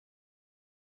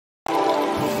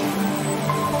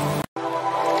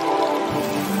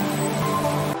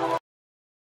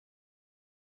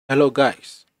Hello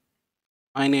guys,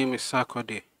 my name is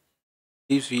Sakode.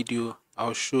 This video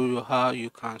I'll show you how you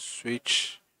can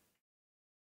switch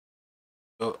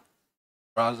your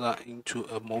browser into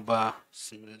a mobile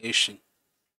simulation.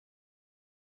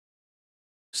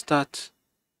 Start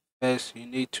first, you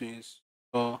need to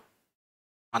install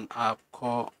an app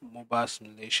called Mobile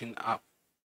Simulation App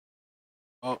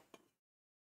or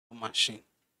machine.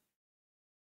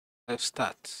 Let's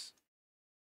start.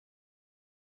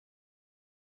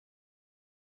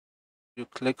 You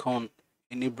click on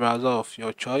any browser of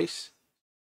your choice,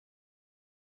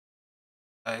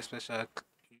 especially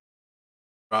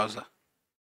browser.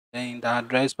 Then in the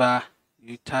address bar,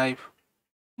 you type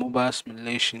mobile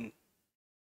simulation,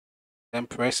 then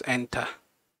press enter.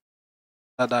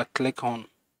 Click on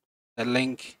the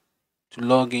link to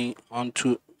log in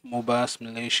onto mobile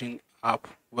simulation app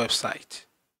website.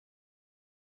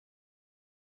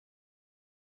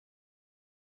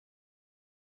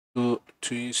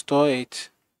 To install it,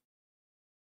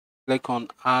 click on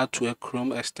add to a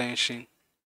Chrome extension.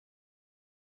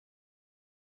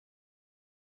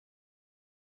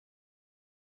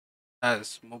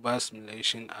 As mobile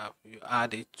simulation app, you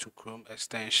add it to Chrome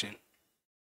extension.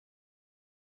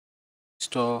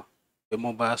 Install the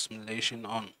mobile simulation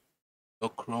on your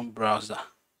Chrome browser.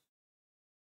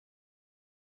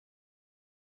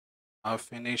 I'll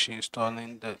finish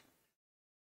installing the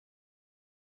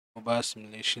mobile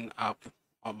simulation app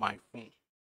on my phone,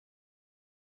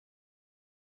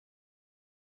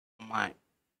 on my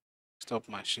desktop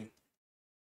machine.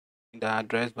 In the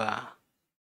address bar,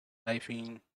 type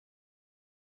in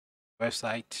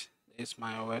website. This is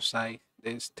my website.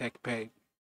 This is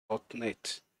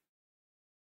techped.net.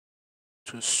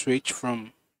 To switch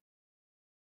from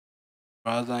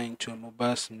browser into a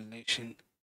mobile simulation,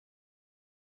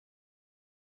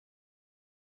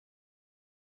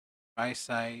 right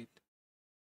side,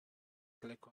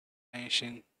 click on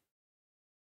extension.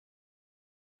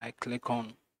 I click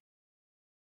on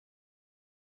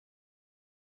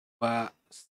mobile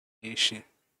simulation.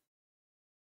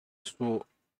 So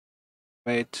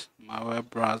convert my web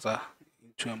browser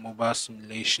into a mobile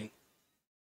simulation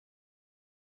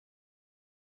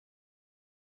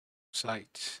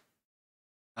site.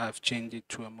 I've changed it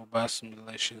to a mobile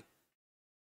simulation.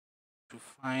 To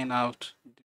find out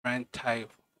different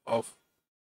type of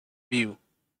view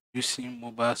using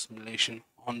mobile simulation,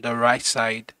 on the right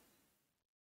side,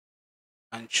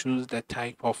 and choose the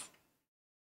type of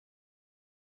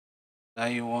that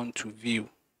you want to view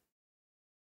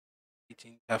it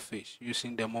interface.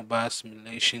 Using the mobile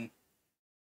simulation,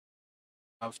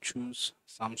 I've choose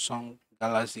Samsung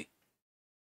Galaxy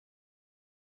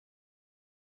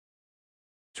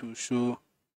to show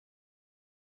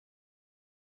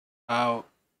how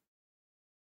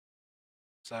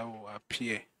it will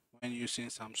appear when using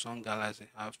Samsung Galaxy.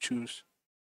 I've choose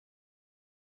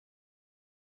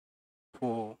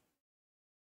for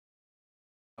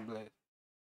tablet,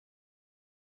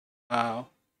 how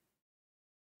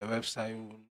the website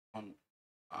will on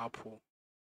Apple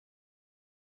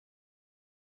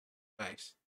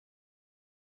device.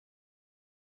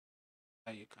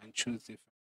 You can choose the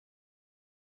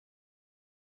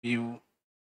view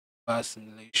mobile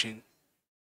simulation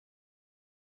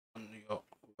on your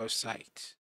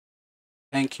website.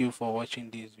 Thank you for watching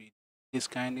this video. Please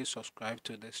kindly subscribe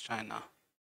to this channel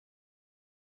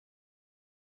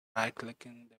by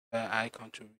clicking the bell icon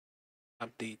to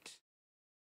update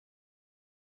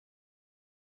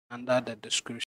under the description.